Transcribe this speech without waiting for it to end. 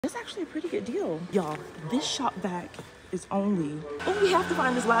That's actually a pretty good deal. Y'all, this Shop-Vac is only, we have to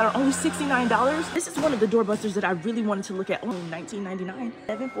find this ladder, only $69. This is one of the doorbusters that I really wanted to look at, only $19.99,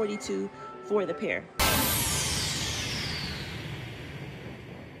 $7.42 for the pair.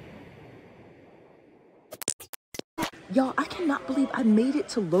 Y'all, I cannot believe I made it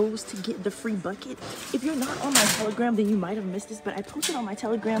to Lowe's to get the free bucket. If you're not on my Telegram, then you might have missed this, but I posted on my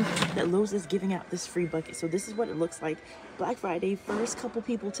Telegram that Lowe's is giving out this free bucket. So this is what it looks like. Black Friday, first couple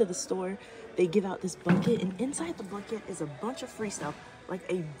people to the store, they give out this bucket, and inside the bucket is a bunch of free stuff, like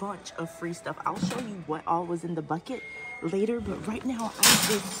a bunch of free stuff. I'll show you what all was in the bucket later, but right now I'm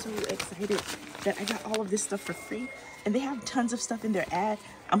just so excited that I got all of this stuff for free. And they have tons of stuff in their ad.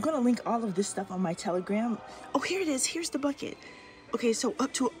 I'm gonna link all of this stuff on my Telegram. Oh, here it is, here's the bucket. Okay, so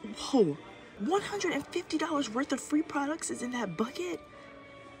up to, whoa, $150 worth of free products is in that bucket?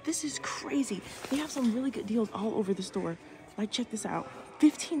 This is crazy. They have some really good deals all over the store. Like, check this out,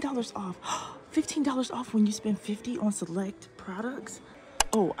 $15 off. $15 off when you spend $50 on select products.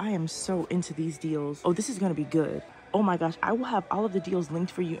 Oh, I am so into these deals. Oh, this is gonna be good. Oh my gosh, I will have all of the deals linked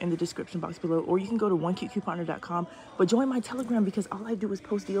for you in the description box below, or you can go to onecuteCouponer.com, but join my Telegram because all I do is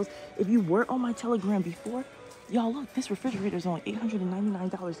post deals. If you were on my Telegram before, y'all look, this refrigerator is only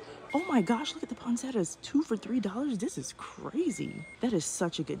 $899. Oh my gosh, look at the poinsettias, 2 for $3. This is crazy. That is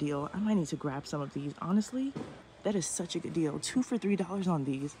such a good deal. I might need to grab some of these, honestly. That is such a good deal. 2 for $3 on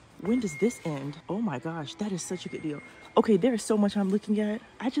these. When does this end? Oh my gosh, that is such a good deal. Okay, there is so much I'm looking at.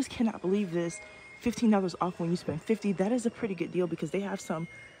 I just cannot believe this. $15 off when you spend $50. That is a pretty good deal because they have some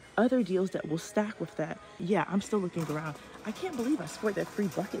other deals that will stack with that. Yeah, I'm still looking around. I can't believe I scored that free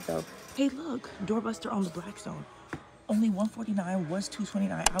bucket though. Hey, look, Doorbuster on the Blackstone. Only $149, was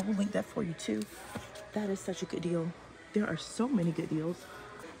 $229. I will link that for you too. That is such a good deal. There are so many good deals.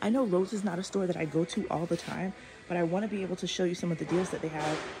 I know Lowe's is not a store that I go to all the time, but I want to be able to show you some of the deals that they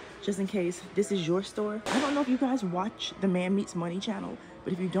have just in case this is your store. I don't know if you guys watch the Man Meets Money channel,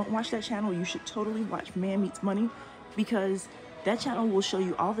 but if you don't watch that channel, you should totally watch Man Meets Money because that channel will show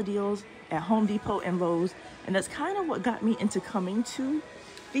you all the deals at Home Depot and Lowe's. And that's kind of what got me into coming to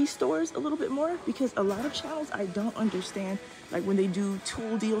these stores a little bit more, because a lot of channels I don't understand, like when they do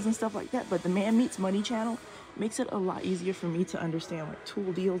tool deals and stuff like that, but the Man Meets Money channel makes it a lot easier for me to understand like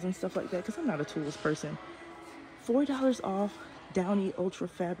tool deals and stuff like that, because I'm not a tools person. $4 off Downy Ultra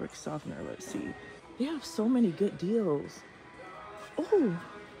Fabric Softener. Let's see. They have so many good deals. Oh,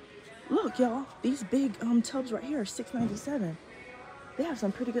 look, y'all. These big tubs right here are $6.97. They have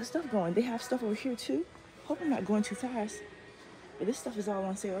some pretty good stuff going. They have stuff over here too. Hope I'm not going too fast. But this stuff is all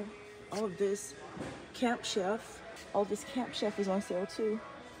on sale. All of this Camp Chef. All this Camp Chef is on sale too.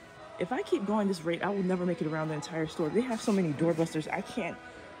 If I keep going this rate, I will never make it around the entire store. They have so many doorbusters, I can't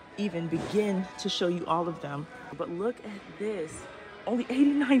even begin to show you all of them. But look at this. Only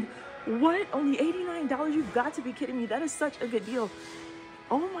 $89. What? Only $89? You've got to be kidding me. That is such a good deal.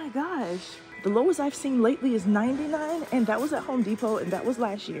 Oh my gosh. The lowest I've seen lately is $99, and that was at Home Depot, and that was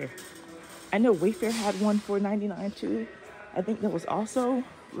last year. I know Wayfair had one for $99 too. I think that was also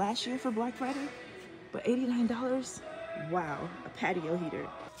last year for Black Friday. But $89? Wow, a patio heater.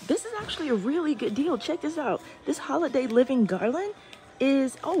 This is actually a really good deal. Check this out. This holiday living garland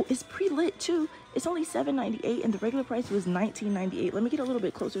is, oh, it's pre-lit too. It's only $7.98 and the regular price was $19.98. Let me get a little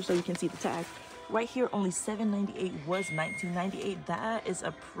bit closer so you can see the tag. Right here, only $7.98 was $19.98. That is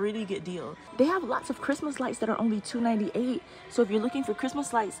a pretty good deal. They have lots of Christmas lights that are only $2.98. So if you're looking for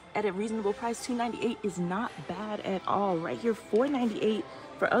Christmas lights at a reasonable price, $2.98 is not bad at all. Right here, $4.98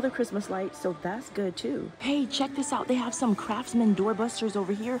 for other Christmas lights, so that's good too. Hey, check this out. They have some CRAFTSMAN doorbusters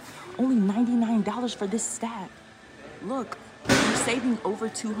over here. Only $99 for this stack. Look, you're saving over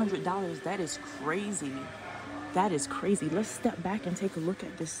 $200. That is crazy. That is crazy. Let's step back and take a look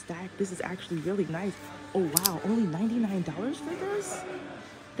at this stack. This is actually really nice. Oh wow, only $99 for this?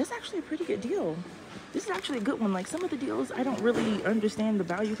 That's actually a pretty good deal. This is actually a good one. Like some of the deals, I don't really understand the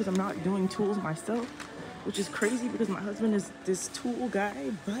value because I'm not doing tools myself, which is crazy because my husband is this tool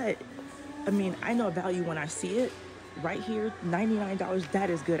guy, but I mean, I know value when I see it. Right here, $99, that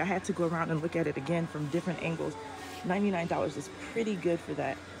is good. I had to go around and look at it again from different angles. $99 is pretty good for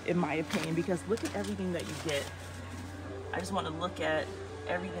that, in my opinion, because look at everything that you get. I just want to look at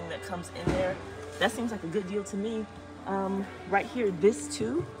everything that comes in there. That seems like a good deal to me. Right here, this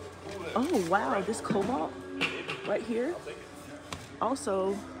too. Oh wow, this Kobalt right here.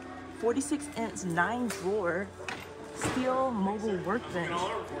 Also, 46-inch 9-drawer steel mobile workbench.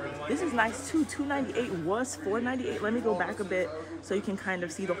 This is nice too. $298 was $498. Let me go back a bit so you can kind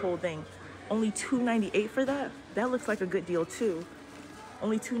of see the whole thing. Only $298 for that. That looks like a good deal too.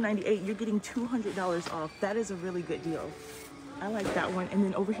 Only $298. You're getting $200 off. That is a really good deal. I like that one. And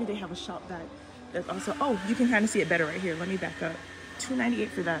then over here they have a Shop-Vac that's also, oh, you can kind of see it better right here. Let me back up. $2.98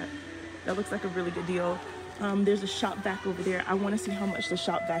 for that. That looks like a really good deal. There's a Shop-Vac over there. I want to see how much the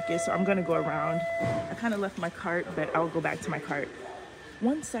Shop-Vac is, so I'm going to go around. I kind of left my cart, but I'll go back to my cart.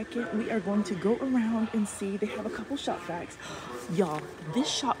 1 second, we are going to go around and see. They have a couple Shop-Vacs. Y'all, this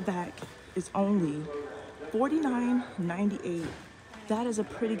Shop-Vac is only $49.98. That is a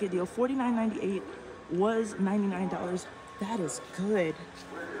pretty good deal. $49.98 was $99. That is good.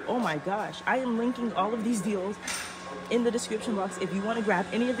 Oh my gosh. I am linking all of these deals in the description box. If you want to grab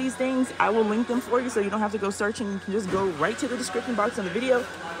any of these things, I will link them for you so you don't have to go searching. You can just go right to the description box on the video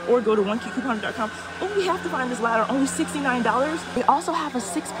or go to onekeycouponer.com. Oh, we have to find this ladder, only $69. They also have a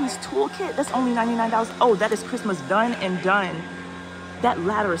 6-piece toolkit that's only $99. Oh, that is Christmas done and done. That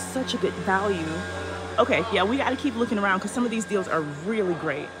ladder is such a good value. Okay, yeah, we got to keep looking around because some of these deals are really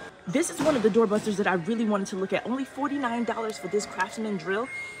great. This is one of the doorbusters that I really wanted to look at. Only $49 for this CRAFTSMAN drill.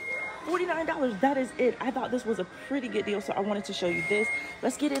 $49, that is it. I thought this was a pretty good deal, so I wanted to show you this.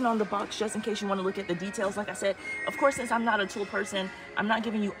 Let's get in on the box just in case you want to look at the details. Like I said, of course, since I'm not a tool person, I'm not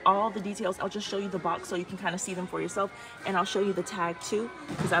giving you all the details. I'll just show you the box so you can kind of see them for yourself, and I'll show you the tag too,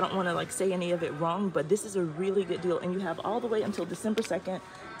 because I don't want to like say any of it wrong, but this is a really good deal, and you have all the way until December 2nd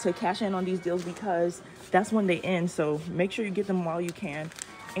to cash in on these deals because that's when they end, so make sure you get them while you can.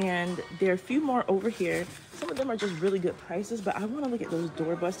 And there are a few more over here. Some of them are just really good prices, but I want to look at those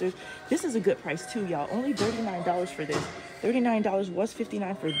doorbusters. This is a good price too, y'all. Only $39 for this. $39 was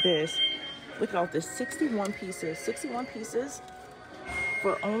 $59 for this. Look at all this, 61 pieces. 61 pieces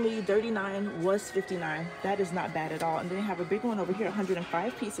for only $39 was $59. That is not bad at all. And then they have a big one over here,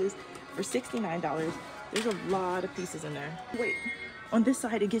 105 pieces for $69. There's a lot of pieces in there. Wait, on this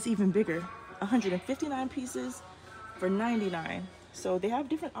side it gets even bigger. 159 pieces for $99. So they have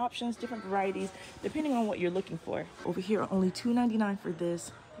different options, different varieties, depending on what you're looking for. Over here, only $2.99 for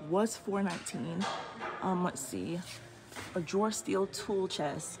this, was $4.19. Let's see, a drawer steel tool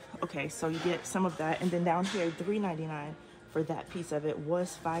chest. Okay, so you get some of that. And then down here, $3.99 for that piece of it,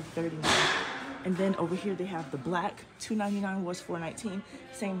 was $5.39. And then over here, they have the black, $2.99 was $4.19.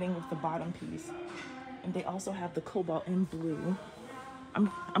 Same thing with the bottom piece. And they also have the cobalt in blue. I'm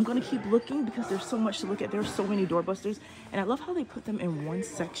gonna keep looking because there's so much to look at. There's so many doorbusters, and I love how they put them in one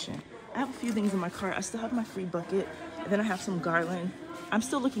section. I have a few things in my cart. I still have my free bucket, and then I have some garland. I'm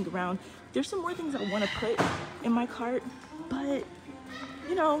still looking around. There's some more things I want to put in my cart, but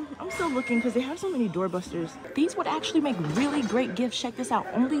you know, I'm still looking because they have so many doorbusters. These would actually make really great gifts. Check this out,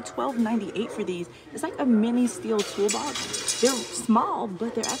 only $12.98 for these. It's like a mini steel toolbox. They're small,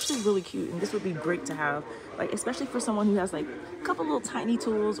 but they're actually really cute, and this would be great to have, like especially for someone who has like a couple little tiny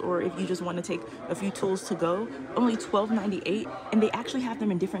tools, or if you just want to take a few tools to go. Only $12.98, and they actually have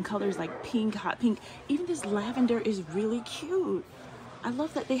them in different colors like pink, hot pink. Even this lavender is really cute. I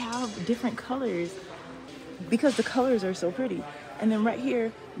love that they have different colors because the colors are so pretty. And then right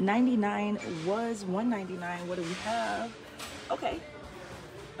here, $99 was $199. What do we have? Okay,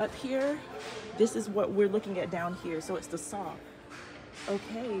 up here, this is what we're looking at down here. So it's the saw.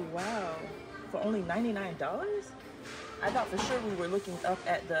 Okay, wow, for only $99? I thought for sure we were looking up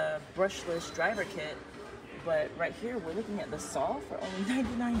at the brushless driver kit, but right here we're looking at the saw for only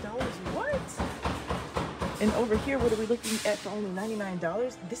 $99. What? And over here, what are we looking at for only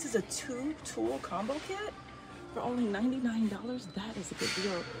 $99? This is a 2-tool combo kit for only $99. That is a good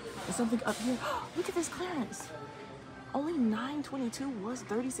deal. There's something up here. Look at this clearance. Only $9.22 was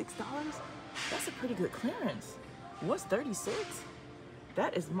 $36. That's a pretty good clearance. Was $36?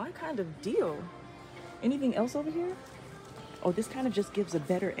 That is my kind of deal. Anything else over here? Oh, this kind of just gives a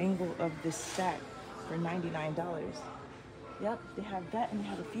better angle of this stack for $99. Yep, they have that, and they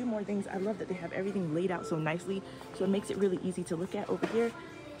have a few more things. I love that they have everything laid out so nicely, so it makes it really easy to look at. Over here,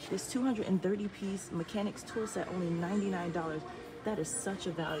 this 230-piece mechanics tool set, only $99. That is such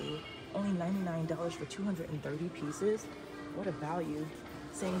a value. Only $99 for 230 pieces. What a value.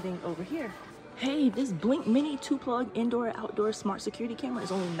 Same thing over here. Hey, this Blink Mini 2-plug indoor-outdoor smart security camera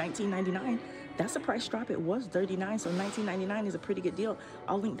is only $19.99. That's a price drop. It was $39, so $19.99 is a pretty good deal.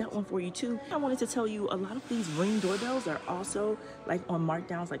 I'll link that one for you too. I wanted to tell you, a lot of these Ring doorbells are also like on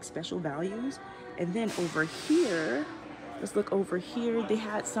markdowns, like special values. And then over here, let's look over here. They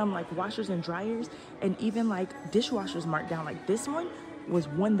had some like washers and dryers, and even like dishwashers marked down. Like this one was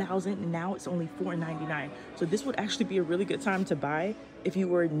 $1,000, and now it's only $4.99. So this would actually be a really good time to buy if you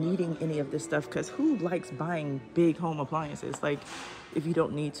were needing any of this stuff, because who likes buying big home appliances like if you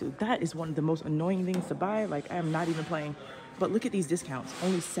don't need to? That is one of the most annoying things to buy. Like, I am not even playing. But look at these discounts.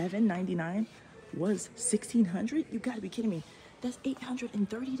 Only $7.99 was $1,600. You gotta be kidding me. That's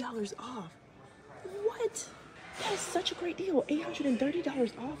 $830 off. What? That is such a great deal,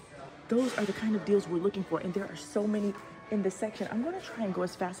 $830 off. Those are the kind of deals we're looking for, and there are so many in this section. I'm gonna try and go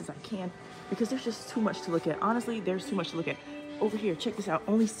as fast as I can because there's just too much to look at. Honestly, there's too much to look at. Over here, check this out,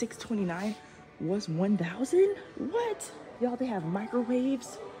 only $629 was $1,000? What? Y'all, they have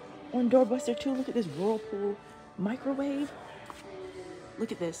microwaves on Doorbuster too. Look at this Whirlpool microwave.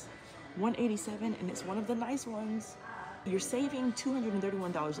 Look at this, $187, and it's one of the nice ones. You're saving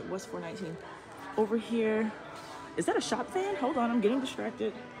 $231, it was $419. Over here, is that a shop fan? Hold on, I'm getting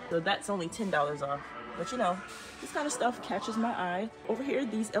distracted. So that's only $10 off. But you know, this kind of stuff catches my eye. Over here,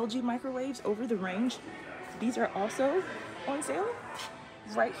 these LG microwaves over the range, these are also on sale.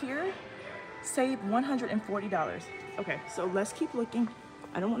 Right here, save $140. Okay, so let's keep looking.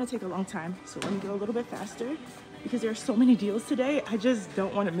 I don't want to take a long time, so let me go a little bit faster because there are so many deals today. I just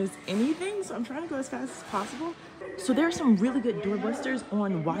don't want to miss anything, so I'm trying to go as fast as possible. So there are some really good doorbusters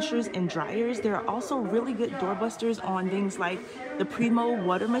on washers and dryers. There are also really good doorbusters on things like the Primo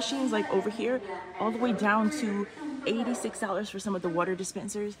water machines, like over here, all the way down to $86 for some of the water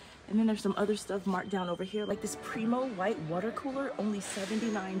dispensers. And then there's some other stuff marked down over here, like this Primo white water cooler, only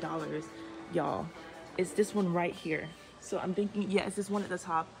 $79, y'all. It's this one right here. So I'm thinking, yeah, it's this one at the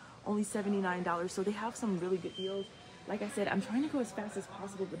top, only $79. So they have some really good deals. Like I said, I'm trying to go as fast as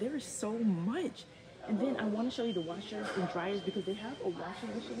possible, but there is so much. And then I want to show you the washers and dryers because they have a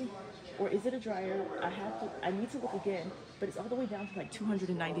washing machine, or is it a dryer? I need to look again, but it's all the way down to like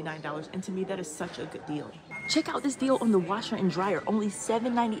 $299, and to me that is such a good deal. Check out this deal on the washer and dryer, only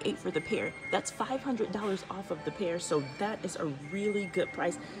 $798 for the pair. That's $500 off of the pair, so that is a really good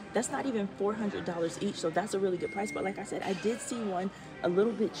price. That's not even $400 each, so that's a really good price. But like I said, I did see one a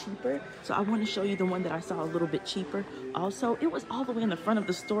little bit cheaper, so I want to show you the one that I saw a little bit cheaper. Also, it was all the way in the front of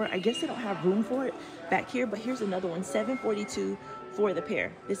the store. I guess they don't have room for it back here, but here's another one, $742 for the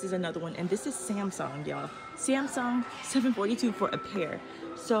pair. This is another one, and this is Samsung, y'all. Samsung, $742 for a pair.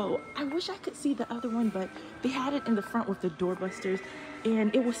 So I wish I could see the other one, but they had it in the front with the doorbusters,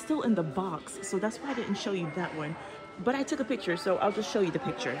 and it was still in the box, so that's why I didn't show you that one. But I took a picture, so I'll just show you the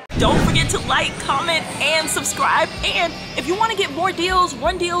picture. Don't forget to like, comment, and subscribe. And if you want to get more deals,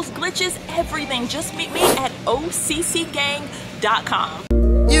 run deals, glitches, everything, just meet me at OCCgang.com.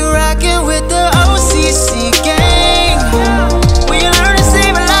 You're rocking with the OCC gang. When you learn to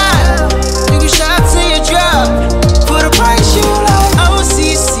save a lot, you can shop till you drop for the price you like.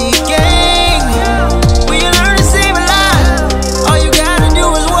 OCC gang. When you learn to save a lot, all you gotta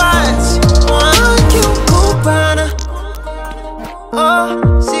do is watch. One cute coupon.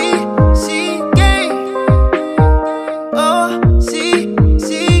 Oh, see.